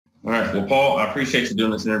All right. Well, Paul, I appreciate you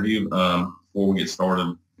doing this interview. Before we get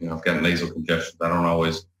started, I've got nasal congestion. I don't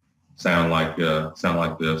always sound like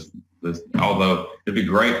this. Although it'd be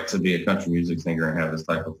great to be a country music singer and have this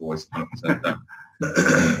type of voice 100% time.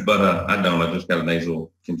 But I don't. I just got a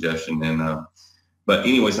nasal congestion. But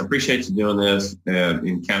anyways, I appreciate you doing this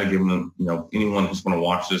and kind of giving them, anyone who's going to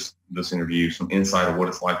watch this interview some insight of what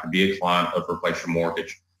it's like to be a client of Replace Your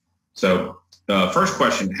Mortgage. So first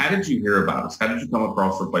question, how did you hear about us? How did you come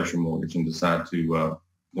across Replace Your Mortgage and decide to,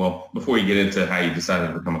 before you get into how you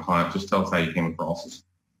decided to become a client, just tell us how you came across us.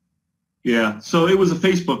 Yeah, so it was a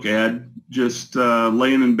Facebook ad, just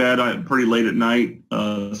laying in bed pretty late at night,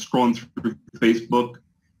 scrolling through Facebook,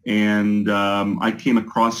 and I came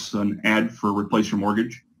across an ad for Replace Your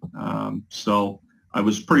Mortgage. So I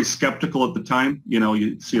was pretty skeptical at the time.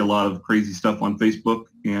 You see a lot of crazy stuff on Facebook,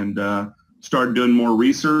 and started doing more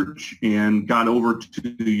research and got over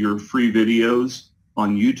to your free videos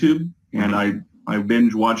on YouTube, and I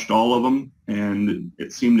binge watched all of them, and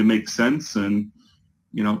it seemed to make sense. And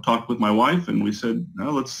talked with my wife, and we said,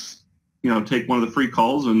 let's take one of the free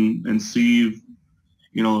calls and see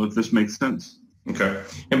if this makes sense. Okay.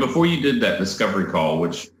 And before you did that discovery call,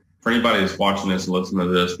 which for anybody that's watching this and listening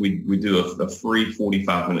to this, we do a free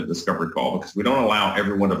 45-minute discovery call because we don't allow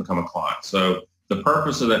everyone to become a client. So the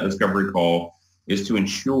purpose of that discovery call is to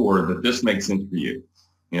ensure that this makes sense for you.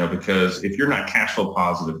 Because if you're not cash flow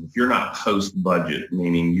positive, if you're not post budget,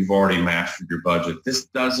 meaning you've already mastered your budget, this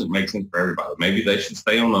doesn't make sense for everybody. Maybe they should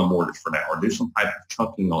stay on the mortgage for now or do some type of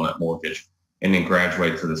chunking on that mortgage and then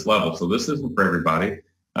graduate to this level. So this isn't for everybody.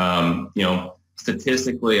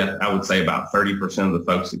 Statistically, I would say about 30% of the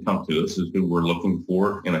folks that come to us is who we're looking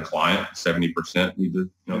for in a client. 70% need to,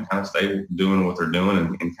 kind of stay doing what they're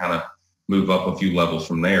doing and kind of move up a few levels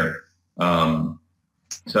from there.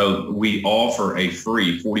 So we offer a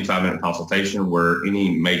free 45-minute consultation where any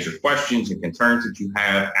major questions and concerns that you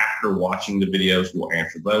have after watching the videos, we'll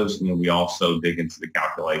answer those. And then we also dig into the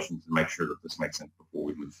calculations to make sure that this makes sense before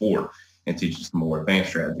we move forward and teach you some more advanced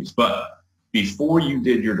strategies. But before you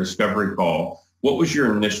did your discovery call, what was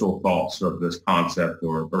your initial thoughts of this concept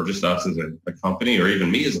or just us as a company or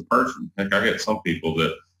even me as a person? Like I get some people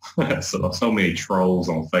that so many trolls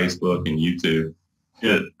on Facebook and YouTube.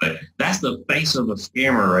 Yeah, that's the face of a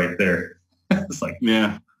scammer right there. It's like,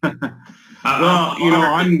 yeah. I'm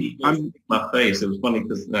my face. It was funny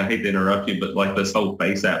because I hate to interrupt you, but like this whole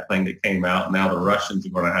face app thing that came out, now the Russians are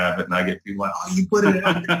going to have it, and I get people like, "Oh, you put it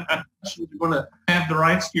out there. You're going to have the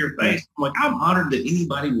rights to your face." I'm like, I'm honored that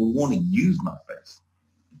anybody will want to use my face.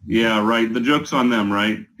 Yeah, right. The joke's on them,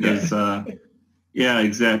 right? Yeah,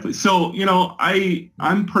 exactly. So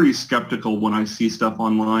I'm pretty skeptical when I see stuff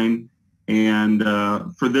online. And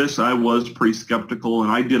for this, I was pretty skeptical,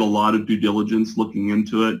 and I did a lot of due diligence looking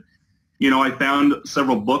into it. I found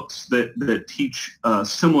several books that teach a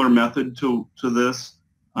similar method to this.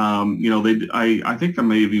 I think I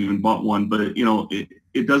may have even bought one, but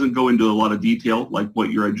it doesn't go into a lot of detail like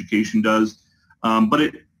what your education does.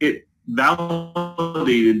 But it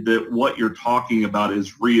validated that what you're talking about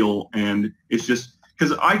is real, and it's just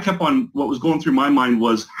because what was going through my mind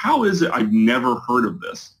was, how is it I've never heard of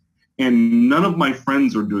this? And none of my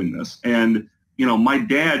friends are doing this. And, my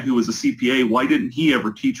dad, who was a CPA, why didn't he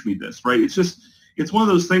ever teach me this, right? It's one of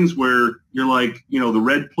those things where you're like,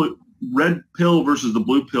 the red pill versus the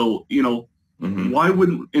blue pill, why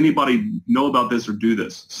wouldn't anybody know about this or do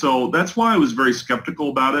this? So that's why I was very skeptical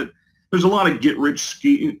about it. There's a lot of quick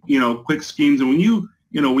schemes. And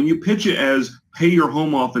when you pitch it as pay your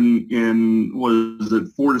home off in what is it,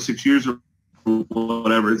 4 to 6 years or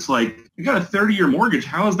whatever, it's like, you got a 30-year mortgage.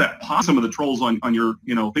 How is that possible? Some of the trolls on your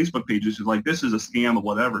Facebook pages is like, this is a scam or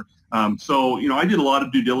whatever. So I did a lot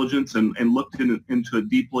of due diligence and looked into it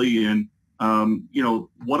deeply, and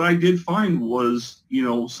what I did find was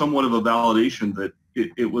somewhat of a validation that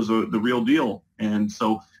it was the real deal. And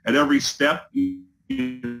so at every step,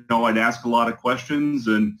 I'd ask a lot of questions,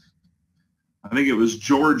 and I think it was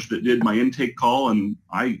George that did my intake call, and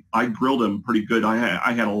I grilled him pretty good.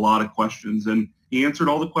 I had a lot of questions, and he answered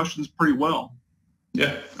all the questions pretty well.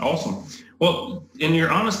 Yeah, awesome. Well, in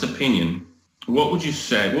your honest opinion, what would you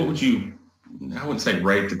say? I wouldn't say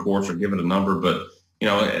rate the course or give it a number, but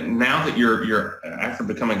now that you're after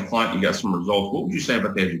becoming a client, you got some results. What would you say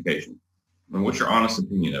about the education? And what's your honest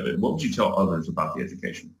opinion of it? What would you tell others about the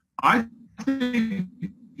education? I think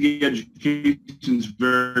the education is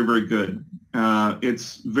very, very good.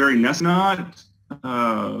 It's very not,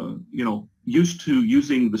 used to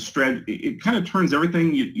using the strategy. It kind of turns everything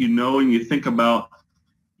and you think about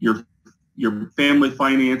your family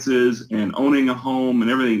finances and owning a home and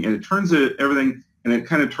everything, and it turns everything, and it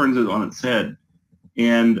kind of turns it on its head.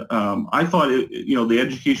 And I thought, the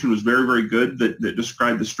education was very, very good that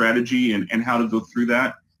described the strategy and how to go through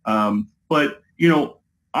that. But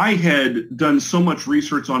I had done so much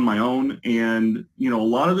research on my own, and, a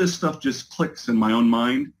lot of this stuff just clicks in my own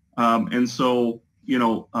mind. And so,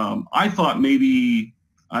 I thought maybe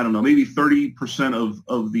 30%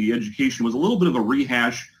 of the education was a little bit of a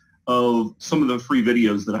rehash of some of the free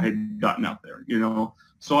videos that I had gotten out there,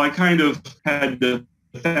 So I kind of had to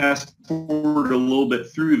fast forward a little bit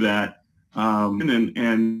through that.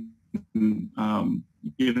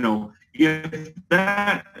 If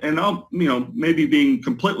that, and I'll, maybe being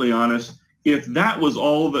completely honest, if that was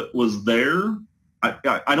all that was there,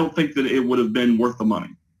 I don't think that it would have been worth the money.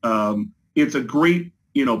 It's a great,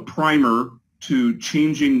 primer to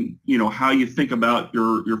changing, how you think about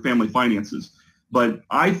your family finances. But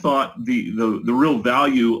I thought the real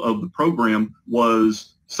value of the program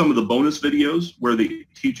was some of the bonus videos where they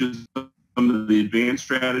teaches some of the advanced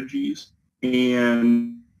strategies,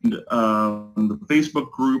 and the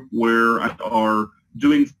Facebook group where I are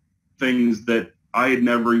doing things that I had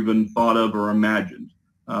never even thought of or imagined.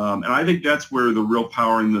 And I think that's where the real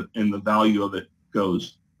power and the value of it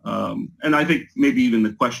goes. And I think maybe even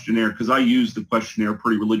the questionnaire, because I used the questionnaire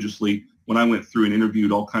pretty religiously when I went through and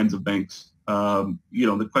interviewed all kinds of banks.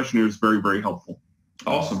 The questionnaire is very, very helpful.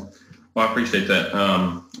 Awesome. Well, I appreciate that.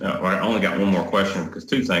 I only got one more question, because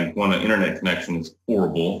two things. One, the internet connection is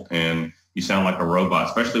horrible, and you sound like a robot,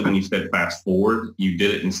 especially when you said fast forward. You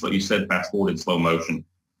did it you said fast forward in slow motion.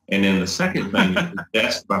 And then the second thing, the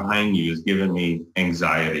desk behind you is giving me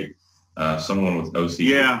anxiety. Someone with OCD.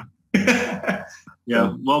 Yeah.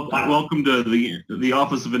 Yeah. Welcome to the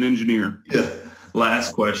office of an engineer. Yeah.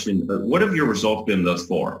 Last question. What have your results been thus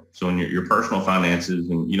far? So in your personal finances,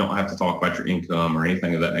 and you don't have to talk about your income or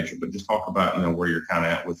anything of that nature, but just talk about, where you're kind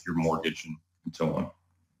of at with your mortgage and so on.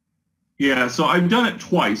 Yeah. So I've done it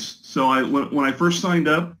twice. So when I first signed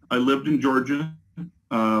up, I lived in Georgia.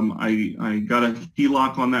 I got a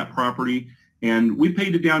HELOC on that property, and we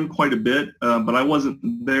paid it down quite a bit, but I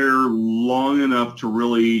wasn't there long enough to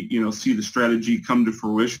really, see the strategy come to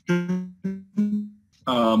fruition.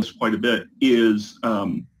 Quite a bit is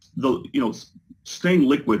staying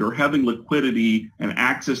liquid, or having liquidity and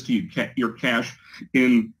access to your cash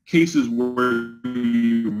in cases where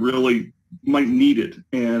you really might need it.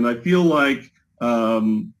 And I feel like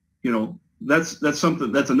that's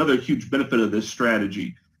something that's another huge benefit of this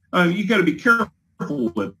strategy. You got to be careful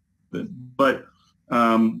with it, but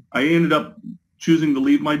I ended up choosing to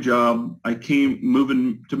leave my job. I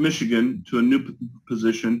moving to Michigan to a new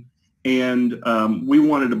position. And we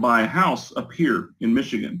wanted to buy a house up here in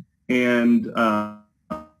Michigan, and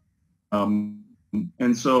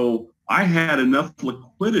so I had enough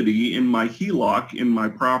liquidity in my HELOC in my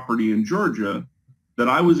property in Georgia that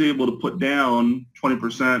I was able to put down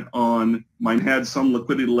 20% on mine. Had some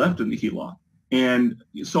liquidity left in the HELOC, and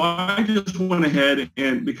so I just went ahead,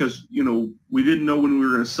 and because we didn't know when we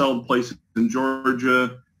were going to sell the place in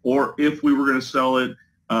Georgia or if we were going to sell it.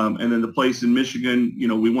 And then the place in Michigan,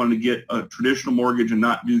 we wanted to get a traditional mortgage and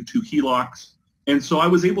not do 2 HELOCs. And so I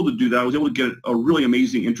was able to do that. I was able to get a really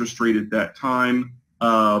amazing interest rate at that time,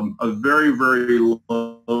 a very, very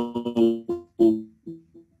low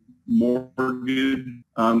mortgage.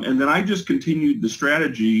 And then I just continued the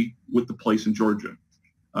strategy with the place in Georgia.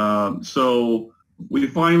 So we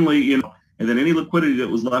finally, and then any liquidity that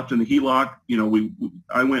was left in the HELOC,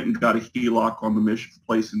 I went and got a HELOC on the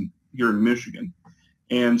place here in Michigan.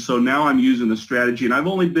 And so now I'm using the strategy, and I've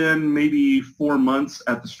only been maybe 4 months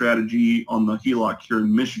at the strategy on the HELOC here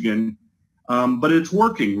in Michigan, but it's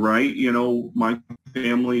working, right? My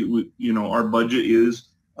family, our budget is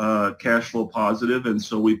cash flow positive, and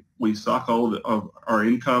so we suck all of our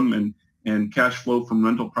income and cash flow from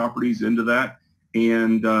rental properties into that,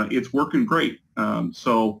 and it's working great.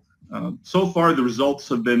 So far the results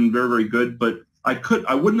have been very, very good, but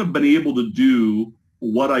I wouldn't have been able to do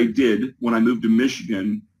what I did when I moved to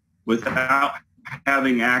Michigan without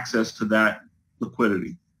having access to that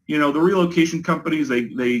liquidity. The relocation companies,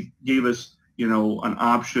 they gave us, an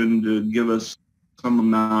option to give us some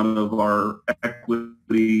amount of our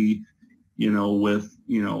equity, but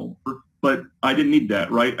I didn't need that,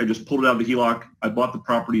 right? I just pulled it out of the HELOC. I bought the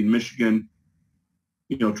property in Michigan,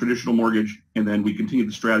 traditional mortgage, and then we continued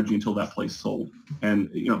the strategy until that place sold. And,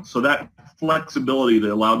 so that flexibility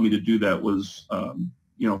that allowed me to do that was,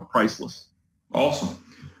 priceless. Awesome.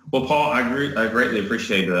 Well, Paul, I greatly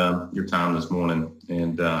appreciate your time this morning,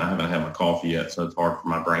 and I haven't had my coffee yet, so it's hard for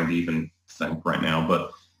my brain to even think right now.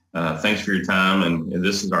 But thanks for your time, and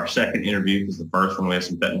this is our second interview, because the first one we had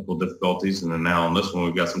some technical difficulties, and then now on this one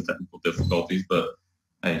we've got some technical difficulties. But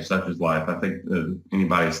Hey, such is life. I think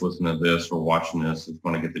anybody that's listening to this or watching this is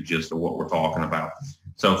going to get the gist of what we're talking about.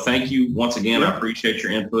 So thank you once again. I appreciate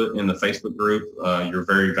your input in the Facebook group. You're a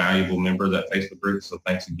very valuable member of that Facebook group. So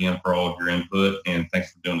thanks again for all of your input, and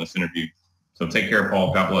thanks for doing this interview. So take care,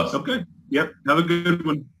 Paul. God bless. Okay. Yep. Have a good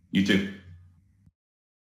one. You too.